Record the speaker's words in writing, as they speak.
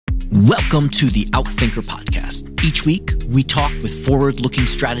Welcome to the Outthinker podcast. Each week, we talk with forward-looking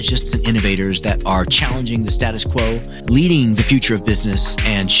strategists and innovators that are challenging the status quo, leading the future of business,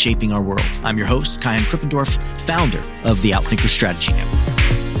 and shaping our world. I'm your host, Kyan Krippendorf, founder of the Outthinker Strategy Network.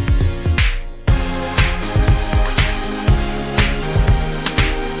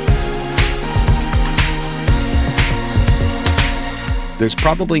 There's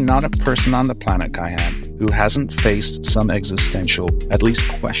probably not a person on the planet, Kyan, who hasn't faced some existential, at least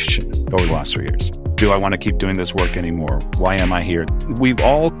question over the last 3 years. Do I want to keep doing this work anymore? Why am I here? We've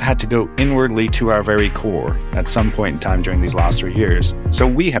all had to go inwardly to our very core at some point in time during these last 3 years. So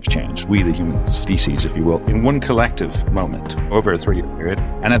we have changed, we the human species, if you will, in one collective moment over a 3-year period.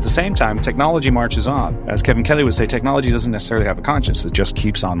 And at the same time, technology marches on. As Kevin Kelly would say, technology doesn't necessarily have a conscience, it just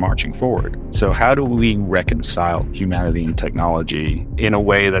keeps on marching forward. So how do we reconcile humanity and technology in a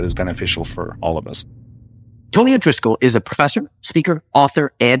way that is beneficial for all of us? Tony O'Driscoll is a professor, speaker,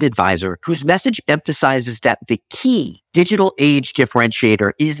 author, and advisor whose message emphasizes that the key digital age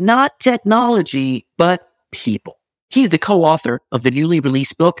differentiator is not technology, but people. He's the co-author of the newly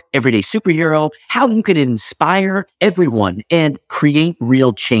released book, Everyday Superhero, How You Can Inspire Everyone and Create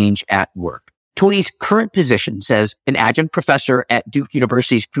Real Change at Work. Tony's current position as an adjunct professor at Duke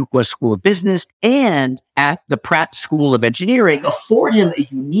University's Fuqua School of Business and at the Pratt School of Engineering afford him a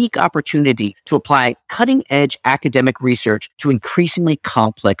unique opportunity to apply cutting-edge academic research to increasingly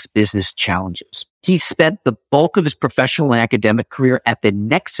complex business challenges. He's spent the bulk of his professional and academic career at the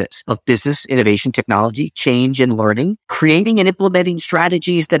nexus of business, innovation, technology, change, and learning, creating and implementing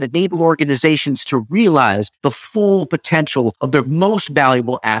strategies that enable organizations to realize the full potential of their most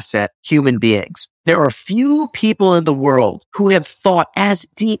valuable asset, human beings. There are few people in the world who have thought as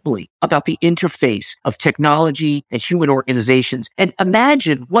deeply about the interface of technology and human organizations and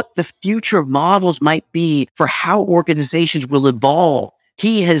imagine what the future models might be for how organizations will evolve.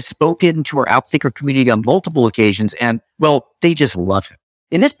 He has spoken to our Outthinker community on multiple occasions and, well, they just love him.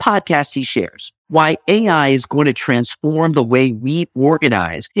 In this podcast, he shares why AI is going to transform the way we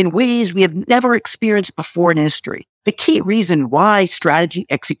organize in ways we have never experienced before in history, the key reason why strategy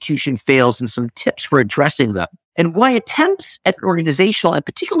execution fails and some tips for addressing them, and why attempts at organizational and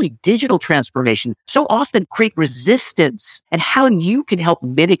particularly digital transformation so often create resistance and how you can help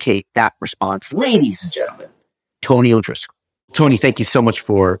mitigate that response. Ladies and gentlemen, Tony O'Driscoll. Tony, thank you so much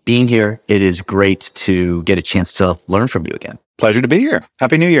for being here. It is great to get a chance to learn from you again. Pleasure to be here.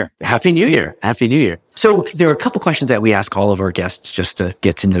 Happy New Year. Happy New Year. Happy New Year. So there are a couple questions that we ask all of our guests just to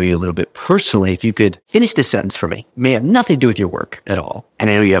get to know you a little bit personally. If you could finish this sentence for me. It may have nothing to do with your work at all. And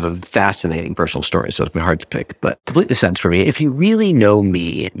I know you have a fascinating personal story, so it's been hard to pick, but complete the sentence for me. If you really know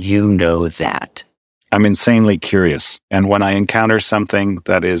me, you know that. I'm insanely curious. And when I encounter something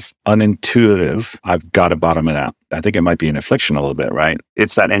that is unintuitive, I've got to bottom it out. I think it might be an affliction a little bit, right?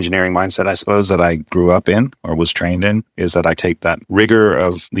 It's that engineering mindset, I suppose, that I grew up in or was trained in, is that I take that rigor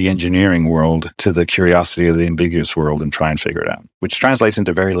of the engineering world to the curiosity of the ambiguous world and try and figure it out, which translates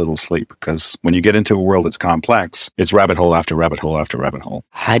into very little sleep because when you get into a world that's complex, it's rabbit hole after rabbit hole after rabbit hole.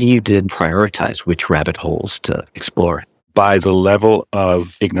 How do you then prioritize which rabbit holes to explore? By the level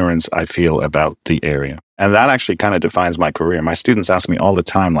of ignorance I feel about the area. And that actually kind of defines my career. My students ask me all the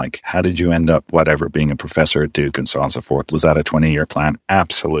time, like, how did you end up, being a professor at Duke and so on and so forth? Was that a 20-year plan?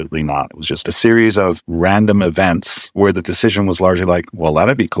 Absolutely not. It was just a series of random events where the decision was largely like, well,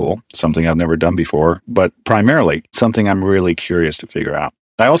 that'd be cool. Something I've never done before, but primarily something I'm really curious to figure out.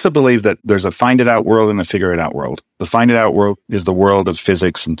 I also believe that there's a find it out world and a figure it out world. The find it out world is the world of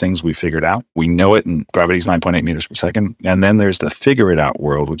physics and things we figured out. We know it, and gravity is 9.8 meters per second. And then there's the figure it out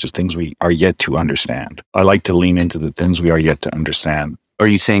world, which is things we are yet to understand. I like to lean into the things we are yet to understand. Are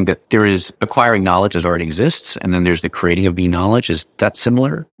you saying that there is acquiring knowledge that already exists, and then there's the creating of new knowledge? Is that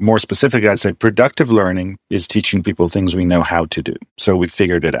similar? More specifically, I'd say productive learning is teaching people things we know how to do. So we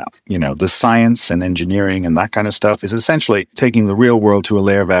figured it out. You know, the science and engineering and that kind of stuff is essentially taking the real world to a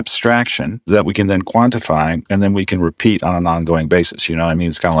layer of abstraction that we can then quantify and then we can repeat on an ongoing basis. You know what I mean?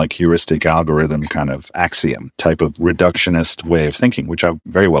 It's kind of like heuristic algorithm kind of axiom type of reductionist way of thinking, which I'm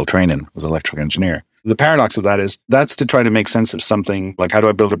very well trained in as an electrical engineer. The paradox of that is that's to try to make sense of something like, how do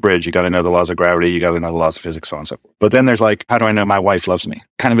I build a bridge? You got to know the laws of gravity. You got to know the laws of physics, so on and so forth. But then there's like, how do I know my wife loves me?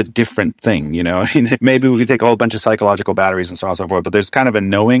 Kind of a different thing, you know? Maybe we could take a whole bunch of psychological batteries and so on and so forth, but there's kind of a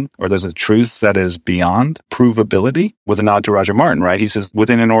knowing or there's a truth that is beyond provability with a nod to Roger Martin, right? He says,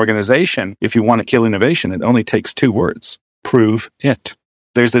 within an organization, if you want to kill innovation, it only takes 2 words. Prove it.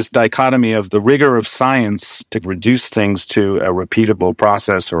 There's this dichotomy of the rigor of science to reduce things to a repeatable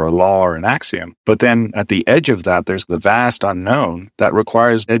process or a law or an axiom. But then at the edge of that, there's the vast unknown that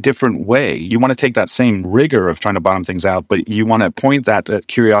requires a different way. You want to take that same rigor of trying to bottom things out, but you want to point that at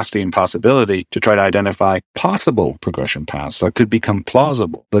curiosity and possibility to try to identify possible progression paths that could become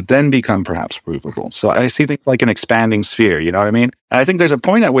plausible, but then become perhaps provable. So I see things like an expanding sphere, you know what I mean? And I think there's a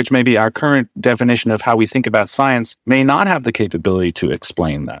point at which maybe our current definition of how we think about science may not have the capability to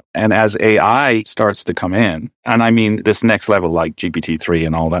explain that. And as AI starts to come in, and I mean this next level like GPT-3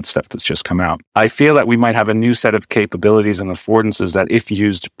 and all that stuff that's just come out, I feel that we might have a new set of capabilities and affordances that, if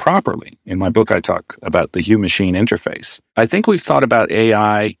used properly, in my book I talk about the human-machine interface. I think we've thought about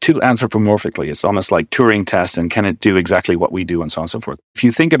AI too anthropomorphically. It's almost like Turing test, and can it do exactly what we do, and so on and so forth. If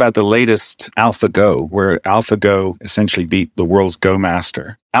you think about the latest AlphaGo, where AlphaGo essentially beat the world's Go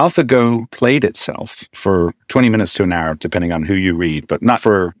master, AlphaGo played itself for 20 minutes to an hour, depending on who you read, but not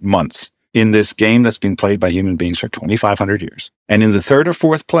for months, in this game that's been played by human beings for 2,500 years. And in the third or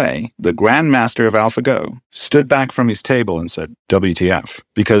fourth play, the grandmaster of AlphaGo stood back from his table and said, WTF,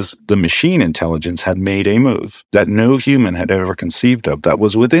 because the machine intelligence had made a move that no human had ever conceived of, that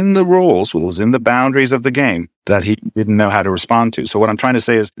was within the rules, was in the boundaries of the game, that he didn't know how to respond to. So what I'm trying to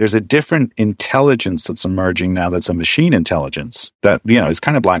say is there's a different intelligence that's emerging now that's a machine intelligence that, is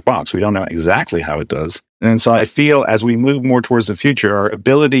kind of black box. We don't know exactly how it does. And so I feel as we move more towards the future, our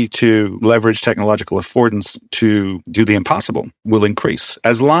ability to leverage technological affordance to do the impossible will increase.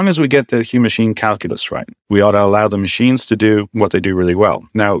 As long as we get the human-machine calculus right, we ought to allow the machines to do what they do really well.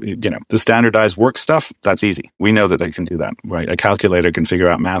 Now, the standardized work stuff, that's easy. We know that they can do that, right? A calculator can figure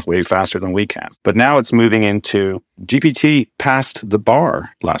out math way faster than we can. But now it's moving into GPT passed the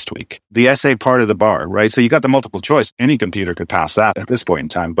bar last week, the essay part of the bar, right? So you got the multiple choice. Any computer could pass that at this point in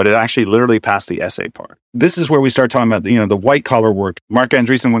time, but it actually literally passed the essay part. This is where we start talking about, the white collar work. Mark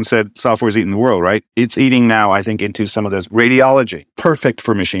Andreessen once said, software's eating the world, right? It's eating now, I think, into some of this radiology. Perfect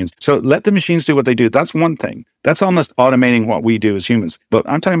for machines. So let the machines do what they do. That's one thing. That's almost automating what we do as humans. But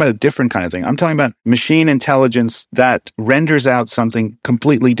I'm talking about a different kind of thing. I'm talking about machine intelligence that renders out something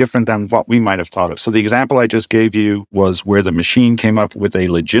completely different than what we might have thought of. So the example I just gave you was where the machine came up with a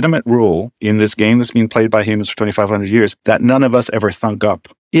legitimate rule in this game that's been played by humans for 2,500 years that none of us ever thunk up.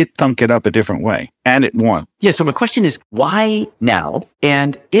 It thunk it up a different way, and it won. Yeah, so my question is, why now?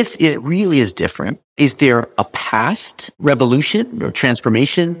 And if it really is different, is there a past revolution or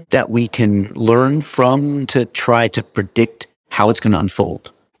transformation that we can learn from to try to predict how it's going to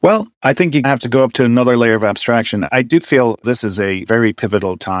unfold? Well, I think you have to go up to another layer of abstraction. I do feel this is a very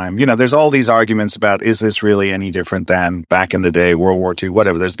pivotal time. There's all these arguments about, is this really any different than back in the day, World War II,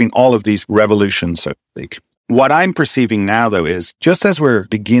 whatever. There's been all of these revolutions, so to speak. What I'm perceiving now, though, is just as we're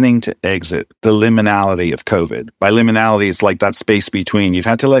beginning to exit the liminality of COVID, by liminality, it's like that space between. You've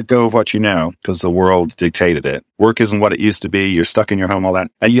had to let go of what you know because the world dictated it. Work isn't what it used to be. You're stuck in your home, all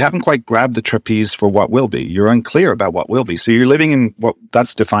that. And you haven't quite grabbed the trapeze for what will be. You're unclear about what will be. So you're living in what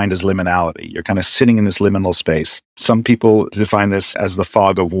that's defined as liminality. You're kind of sitting in this liminal space. Some people define this as the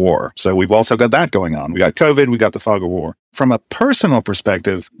fog of war. So we've also got that going on. We got COVID, we got the fog of war. From a personal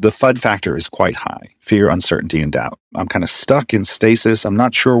perspective, the FUD factor is quite high. Fear, uncertainty, and doubt. I'm kind of stuck in stasis. I'm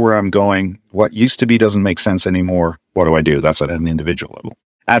not sure where I'm going. What used to be doesn't make sense anymore. What do I do? That's at an individual level.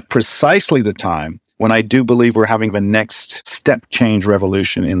 At precisely the time when I do believe we're having the next step change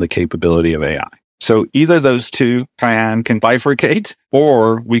revolution in the capability of AI. So either those two, Kyan, can bifurcate,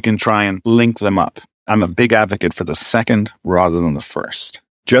 or we can try and link them up. I'm a big advocate for the second rather than the first.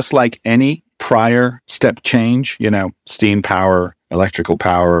 Just like any prior step change, steam power, electrical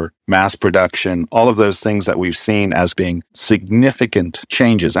power, mass production, all of those things that we've seen as being significant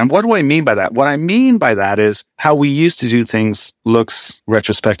changes. And what do I mean by that? What I mean by that is how we used to do things looks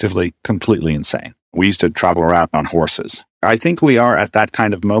retrospectively completely insane. We used to travel around on horses. I think we are at that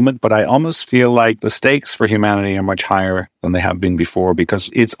kind of moment, but I almost feel like the stakes for humanity are much higher than they have been before, because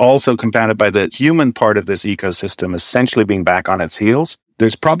it's also compounded by the human part of this ecosystem essentially being back on its heels.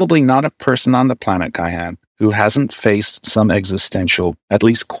 There's probably not a person on the planet, Kaihan, who hasn't faced some existential, at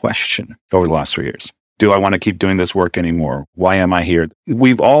least question over the last 3 years. Do I want to keep doing this work anymore? Why am I here?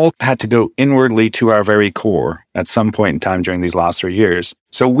 We've all had to go inwardly to our very core at some point in time during these last 3 years.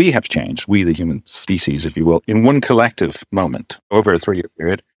 So we have changed, we the human species, if you will, in one collective moment over a 3-year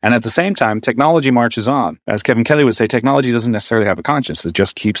period. And at the same time, technology marches on. As Kevin Kelly would say, technology doesn't necessarily have a conscience. It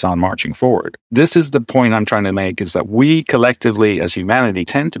just keeps on marching forward. This is the point I'm trying to make, is that we collectively as humanity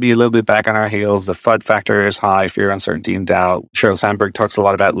tend to be a little bit back on our heels. The FUD factor is high, fear, uncertainty, and doubt. Sheryl Sandberg talks a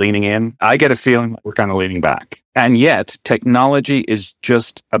lot about leaning in. I get a feeling we're kind of leaning back. And yet, technology is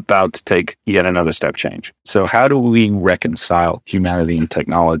just about to take yet another step change. So how do we reconcile humanity and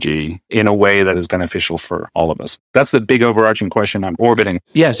technology in a way that is beneficial for all of us? That's the big overarching question I'm orbiting.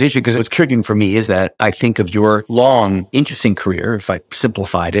 Yeah, it's interesting because what's triggering for me is that I think of your long, interesting career, if I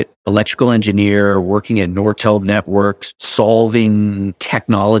simplified it, electrical engineer, working at Nortel Networks, solving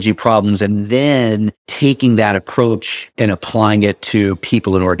technology problems, and then taking that approach and applying it to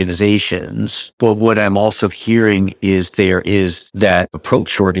people and organizations. But what I'm also hearing is there is that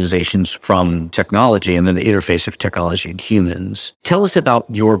approach to organizations from technology and then the interface of technology and humans. Tell us about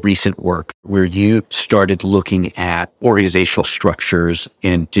your recent work where you started looking at organizational structures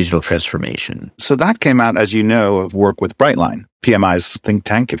and digital transformation. So that came out, as you know, of work with Brightline, PMI's think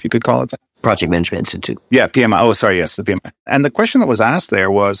tank, if you could call it that. Project Management Institute. Yeah, PMI. Oh, sorry. Yes, the PMI. And the question that was asked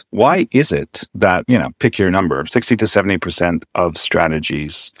there was, why is it that, pick your number, 60 to 70% of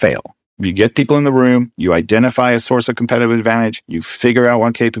strategies fail? You get people in the room, you identify a source of competitive advantage, you figure out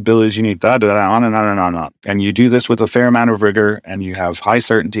what capabilities you need, on and on and on and on. And you do this with a fair amount of rigor, and you have high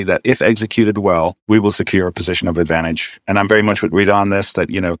certainty that if executed well, we will secure a position of advantage. And I'm very much with Rita on this, that,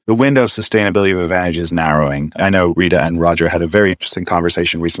 the window of sustainability of advantage is narrowing. I know Rita and Roger had a very interesting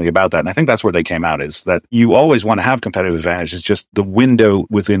conversation recently about that. And I think that's where they came out, is that you always want to have competitive advantage. It's just the window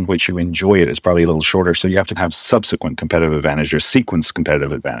within which you enjoy it is probably a little shorter. So you have to have subsequent competitive advantage or sequence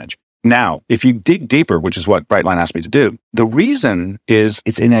competitive advantage. Now, if you dig deeper, which is what Brightline asked me to do, the reason is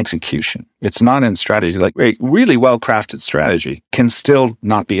it's in execution. It's not in strategy. Like a really well-crafted strategy can still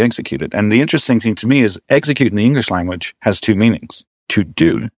not be executed. And the interesting thing to me is execute in the English language has two meanings: to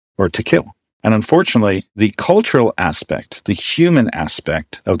do or to kill. And unfortunately, the cultural aspect, the human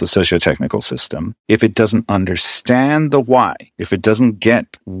aspect of the socio-technical system, if it doesn't understand the why, if it doesn't get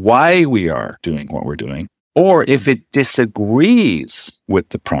why we are doing what we're doing, or if it disagrees with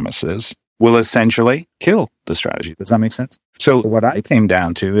the premises, will essentially kill the strategy. Does that make sense? So what I came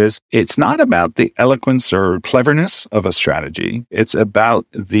down to is it's not about the eloquence or cleverness of a strategy. It's about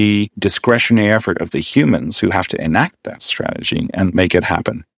the discretionary effort of the humans who have to enact that strategy and make it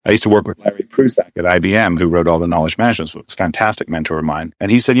happen. I used to work with Larry Prusak at IBM, who wrote all the knowledge management books, fantastic mentor of mine.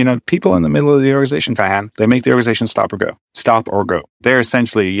 And he said, people in the middle of the organization, they make the organization stop or go. They're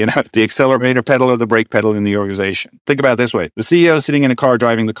essentially, the accelerator pedal or the brake pedal in the organization. Think about it this way. The CEO is sitting in a car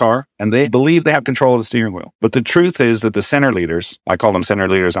driving the car, and they believe they have control of the steering wheel. But the truth is that the center leaders, I call them center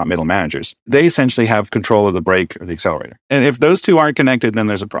leaders, not middle managers, they essentially have control of the brake or the accelerator. And if those two aren't connected, then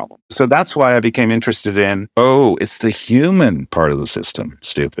there's a problem. So that's why I became interested in, it's the human part of the system,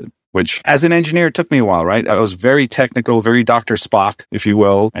 stupid. Which, as an engineer, it took me a while, right? I was very technical, very Dr. Spock, if you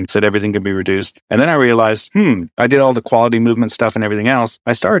will, and said everything could be reduced. And then I realized, I did all the quality movement stuff and everything else.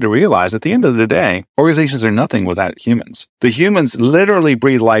 I started to realize at the end of the day, organizations are nothing without humans. The humans literally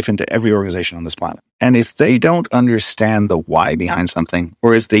breathe life into every organization on this planet. And if they don't understand the why behind something,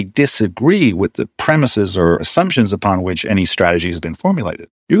 or if they disagree with the premises or assumptions upon which any strategy has been formulated,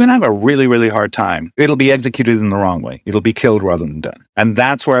 you're going to have a really, really hard time. It'll be executed in the wrong way. It'll be killed rather than done. And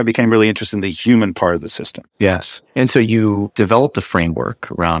that's where I became really interested in the human part of the system. Yes. And so you developed a framework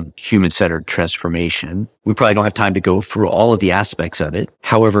around human-centered transformation. We probably don't have time to go through all of the aspects of it.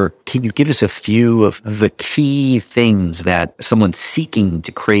 However, can you give us a few of the key things that someone seeking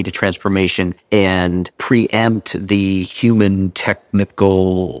to create a transformation and preempt the human,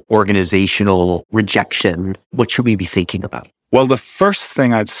 technical, organizational rejection? What should we be thinking about? Well, the first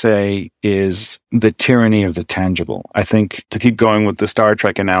thing I'd say is the tyranny of the tangible. I think, to keep going with the Star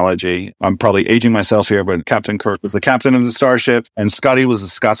Trek analogy, I'm probably aging myself here, but Captain Kirk was the captain of the starship and Scotty was the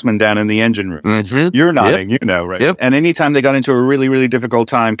Scotsman down in the engine room. Mm-hmm. You're nodding, right? Yep. And anytime they got into a really, really difficult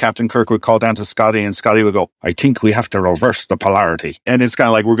time, Captain Kirk would call down to Scotty and Scotty would go, I think we have to reverse the polarity. And it's kind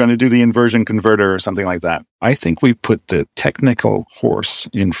of like, we're going to do the inversion converter or something like that. I think we put the technical horse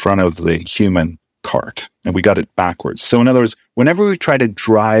in front of the human cart, and we got it backwards. So in other words, whenever we try to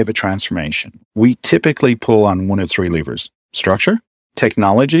drive a transformation, we typically pull on one of three levers: structure,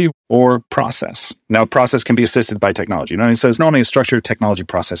 technology, or process. Now, process can be assisted by technology. So it's normally a structure, technology,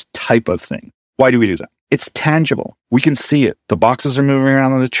 process type of thing. Why do we do that? It's tangible. We can see it. The boxes are moving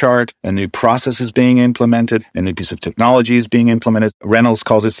around on the chart. A new process is being implemented. A new piece of technology is being implemented. Reynolds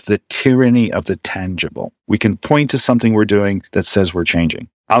calls it the tyranny of the tangible. We can point to something we're doing that says we're changing.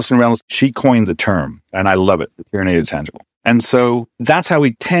 Alison Reynolds, she coined the term, and I love it, the tyranny of the tangible. And so that's how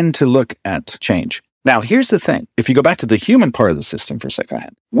we tend to look at change. Now, here's the thing. If you go back to the human part of the system for a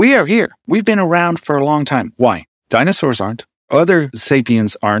second, we are here. We've been around for a long time. Why? Dinosaurs aren't. Other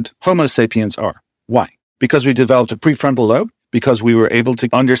sapiens aren't. Homo sapiens are. Why? Because we developed a prefrontal lobe. because we were able to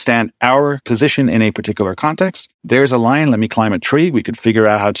understand our position in a particular context. There's a lion, let me climb a tree. We could figure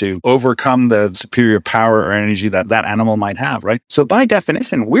out how to overcome the superior power or energy that that animal might have, right? So by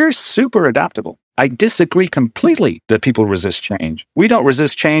definition, we're super adaptable. I disagree completely that people resist change. We don't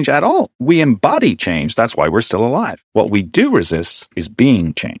resist change at all. We embody change. That's why we're still alive. What we do resist is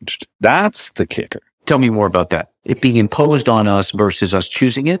being changed. That's the kicker. Tell me more about that. It being imposed on us versus us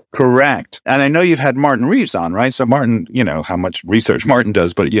choosing it? Correct. And I know you've had Martin Reeves on, right? So Martin, you know how much research Martin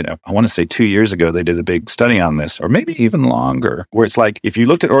does, but I want to say 2 years ago, they did a big study on this, or maybe even longer, where it's like, if you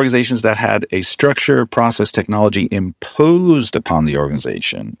looked at organizations that had a structure, process, technology imposed upon the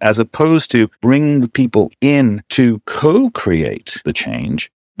organization, as opposed to bringing the people in to co-create the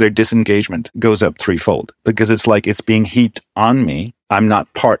change, their disengagement goes up threefold, because it's like it's being heaped on me. I'm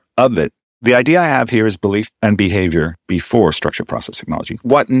not part of it. The idea I have here is belief and behavior before structure, process, technology.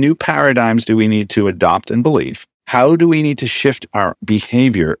 What new paradigms do we need to adopt and believe? How do we need to shift our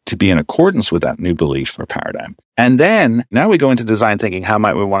behavior to be in accordance with that new belief or paradigm? And then now we go into design thinking. How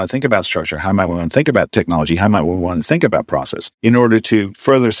might we want to think about structure? How might we want to think about technology? How might we want to think about process in order to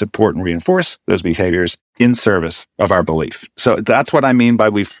further support and reinforce those behaviors in service of our belief? So that's what I mean by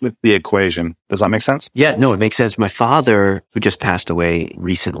we flip the equation. Does that make sense? Yeah, no, it makes sense. My father, who just passed away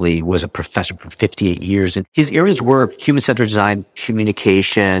recently, was a professor for 58 years. And his areas were human-centered design,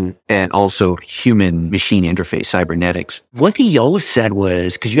 communication, and also human-machine interface, cybernetics. What he always said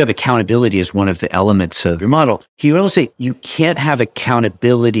was, because you have accountability as one of the elements of your model, he would always say, you can't have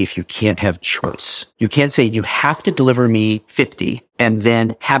accountability if you can't have choice. You can't say, you have to deliver me 50 and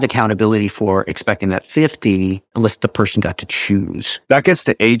then have accountability for expecting that 50 unless the person got to choose. That gets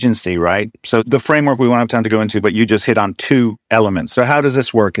to agency, right? So the framework we won't have time to go into, but you just hit on two elements. So how does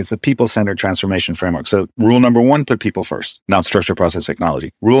this work? It's a people-centered transformation framework. So rule number one, put people first, not structure, process,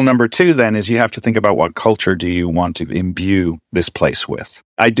 technology. Rule number two then is you have to think about what culture do you want to imbue this place with.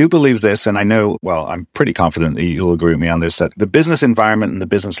 I do believe this, and I know, well, I'm pretty confident that you'll agree with me on this, that the business environment and the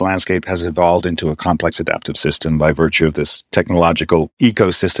business landscape has evolved into a complex adaptive system by virtue of this technological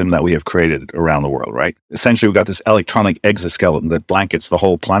ecosystem that we have created around the world, right? Essentially, we've got this electronic exoskeleton that blankets the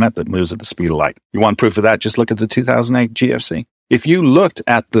whole planet that moves at the speed of light. You want proof of that? Just look at the 2008 GFC. If you looked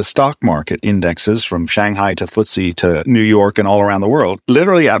at the stock market indexes from Shanghai to FTSE to New York and all around the world,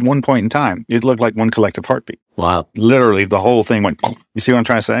 literally at one point in time, it looked like one collective heartbeat. Wow. Literally, the whole thing went, you see what I'm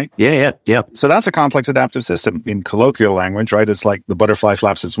trying to say? Yeah. So that's a complex adaptive system. In colloquial language, right? It's like the butterfly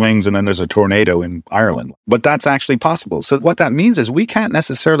flaps its wings and then there's a tornado in Ireland. But that's actually possible. So what that means is we can't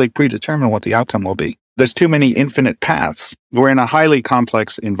necessarily predetermine what the outcome will be. There's too many infinite paths. We're in a highly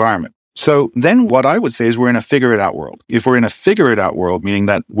complex environment. So then what I would say is we're in a figure it out world. If we're in a figure it out world, meaning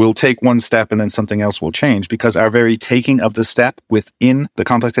that we'll take one step and then something else will change because our very taking of the step within the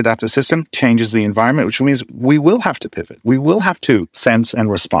complex adaptive system changes the environment, which means we will have to pivot. We will have to sense and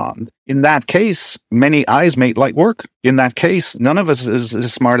respond. In that case, many eyes make light work. In that case, none of us is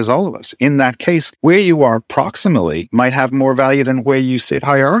as smart as all of us. In that case, where you are proximally might have more value than where you sit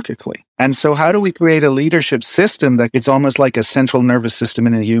hierarchically. And so how do we create a leadership system that it's almost like a central nervous system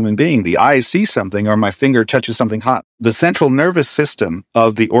in a human being? The eye sees something or my finger touches something hot. The central nervous system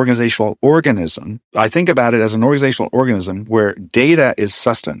of the organizational organism, I think about it as an organizational organism where data is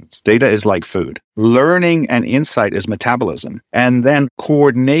sustenance. Data is like food. Learning and insight is metabolism. And then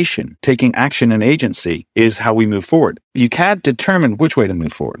coordination, taking action and agency is how we move forward. You can't determine which way to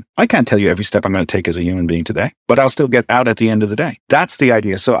move forward. I can't tell you every step I'm going to take as a human being today, but I'll still get out at the end of the day. That's the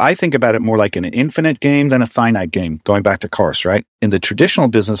idea. So I think about it more like an infinite game than a finite game, going back to course, right? In the traditional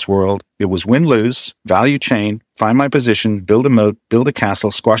business world, it was win-lose, value chain, find my position, build a moat, build a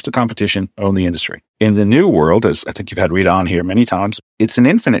castle, squash the competition, own the industry. In the new world, as I think you've had Rita on here many times, it's an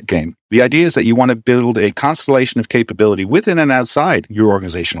infinite game. The idea is that you want to build a constellation of capability within and outside your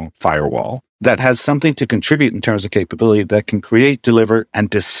organizational firewall that has something to contribute in terms of capability that can create, deliver, and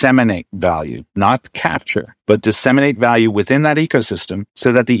disseminate value, not capture, but disseminate value within that ecosystem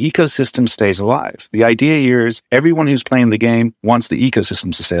so that the ecosystem stays alive. The idea here is everyone who's playing the game wants the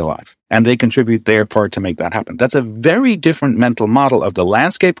ecosystem to stay alive, and they contribute their part to make that happen. That's a very different mental model of the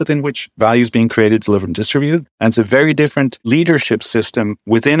landscape within which value is being created, delivered, and distributed. And it's a very different leadership system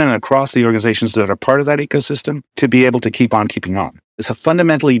within and across the organizations that are part of that ecosystem to be able to keep on keeping on. It's a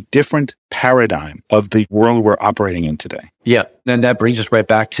fundamentally different paradigm of the world we're operating in today. Yeah. And that brings us right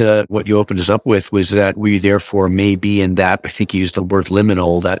back to what you opened us up with, was that we therefore may be in that, I think you used the word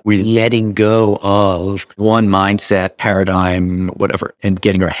liminal, that we're letting go of one mindset, paradigm, whatever, and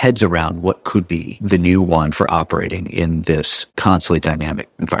getting our heads around what could be the new one for operating in this constantly dynamic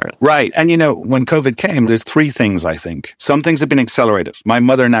environment. Right. And when COVID came, there's three things, I think. Some things have been accelerated. My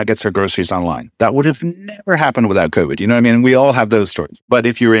mother now gets her groceries online. That would have never happened without COVID. You know what I mean? We all have those stories. But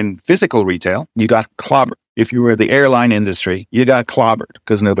if you're in physical retail, you got clobbered. If you were the airline industry, you got clobbered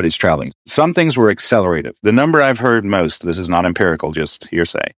because nobody's traveling. Some things were accelerated. The number I've heard most, this is not empirical, just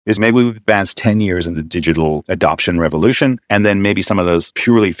hearsay, is maybe we've advanced 10 years in the digital adoption revolution, and then maybe some of those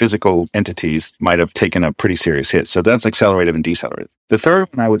purely physical entities might have taken a pretty serious hit. So that's accelerated and decelerated. The third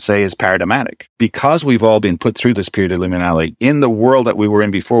one I would say is paradigmatic. Because we've all been put through this period of liminality, in the world that we were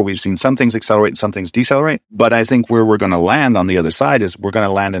in before, we've seen some things accelerate and some things decelerate. But I think where we're going to land on the other side is we're going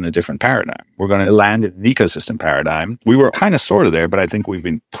to land in a different paradigm. We're going to land in an ecosystem paradigm. We were kind of sort of there, but I think we've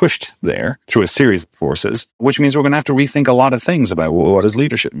been pushed there through a series of forces, which means we're going to have to rethink a lot of things about, well, what does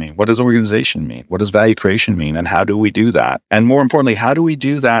leadership mean? What does organization mean? What does value creation mean? And how do we do that? And more importantly, how do we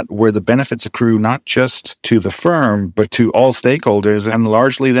do that where the benefits accrue not just to the firm, but to all stakeholders and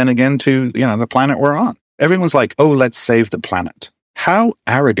largely then again to, the planet we're on? Everyone's like, oh, let's save the planet. How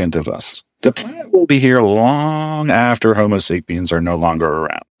arrogant of us. The planet will be here long after Homo sapiens are no longer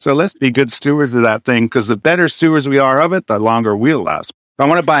around. So let's be good stewards of that thing, because the better stewards we are of it, the longer we'll last. I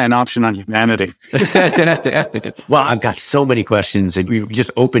want to buy an option on humanity. Well, I've got so many questions, and we've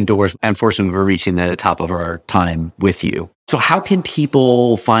just opened doors. Unfortunately, we're reaching the top of our time with you. So how can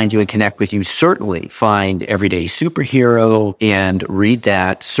people find you and connect with you? Certainly find Everyday Superhero and read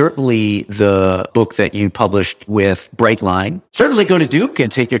that. Certainly the book that you published with Brightline. Certainly go to Duke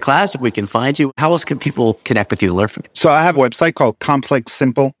and take your class if we can find you. How else can people connect with you to learn from you? So I have a website called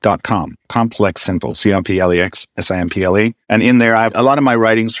complexsimple.com. Complex Simple, COMPLEXSIMPLE. And in there, I have a lot of my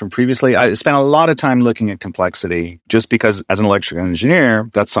writings from previously. I spent a lot of time looking at complexity just because as an electrical engineer,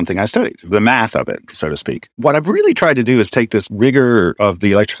 that's something I studied, the math of it, so to speak. What I've really tried to do is take this rigor of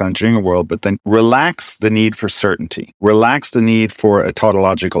the electrical engineering world, but then relax the need for certainty, relax the need for a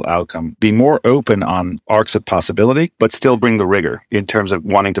tautological outcome, be more open on arcs of possibility, but still bring the rigor in terms of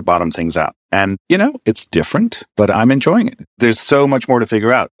wanting to bottom things out. And, it's different, but I'm enjoying it. There's so much more to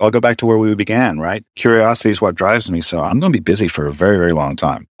figure out. I'll go back to where we began, right? Curiosity is what drives me. So I'm going to be busy for a very, very long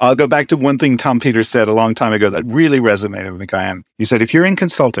time. I'll go back to one thing Tom Peters said a long time ago that really resonated with me, Kyan. He said, if you're in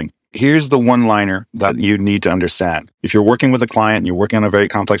consulting, here's the one-liner that you need to understand. If you're working with a client and you're working on a very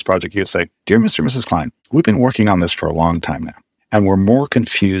complex project, you'd say, dear Mr. and Mrs. Klein, we've been working on this for a long time now, and we're more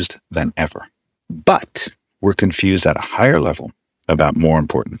confused than ever. But we're confused at a higher level about more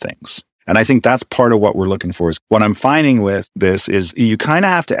important things. And I think that's part of what we're looking for. Is what I'm finding with this is you kind of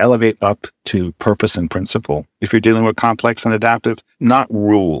have to elevate up to purpose and principle if you're dealing with complex and adaptive, not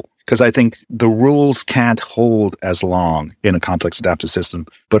rule. Because I think the rules can't hold as long in a complex adaptive system,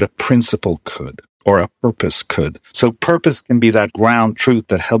 but a principle could, or a purpose could. So purpose can be that ground truth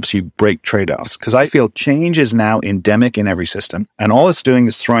that helps you break trade-offs. Because I feel change is now endemic in every system, and all it's doing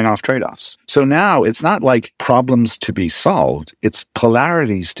is throwing off trade-offs. So now it's not like problems to be solved, it's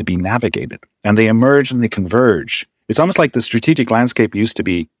polarities to be navigated. And they emerge and they converge. It's almost like the strategic landscape used to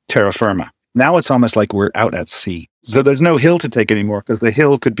be terra firma. Now it's almost like we're out at sea. So there's no hill to take anymore, because the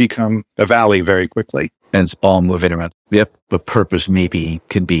hill could become a valley very quickly. And it's all moving around. Yep. But purpose maybe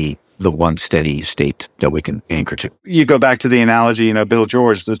can be the one steady state that we can anchor to. You go back to the analogy, Bill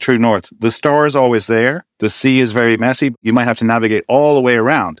George, the true north. The star is always there. The sea is very messy. You might have to navigate all the way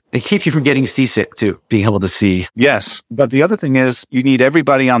around. It keeps you from getting seasick too, being able to see. Yes. But the other thing is you need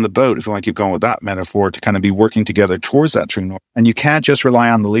everybody on the boat, if you want to keep going with that metaphor, to kind of be working together towards that true north. And you can't just rely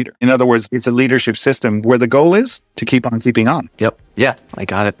on the leader. In other words, it's a leadership system where the goal is to keep on keeping on. Yep. Yeah, I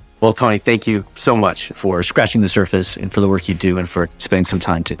got it. Well, Tony, thank you so much for scratching the surface and for the work you do and for spending some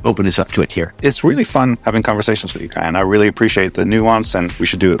time to open us up to it here. It's really fun having conversations with you, Kai, and I really appreciate the nuance, and we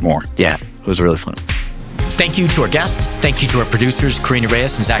should do it more. Yeah, it was really fun. Thank you to our guests. Thank you to our producers, Karina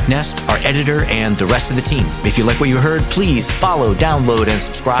Reyes and Zach Ness, our editor, and the rest of the team. If you like what you heard, please follow, download, and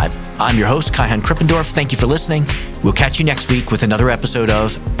subscribe. I'm your host, Kai-Han Krippendorf. Thank you for listening. We'll catch you next week with another episode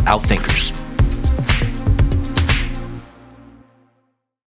of Outthinkers.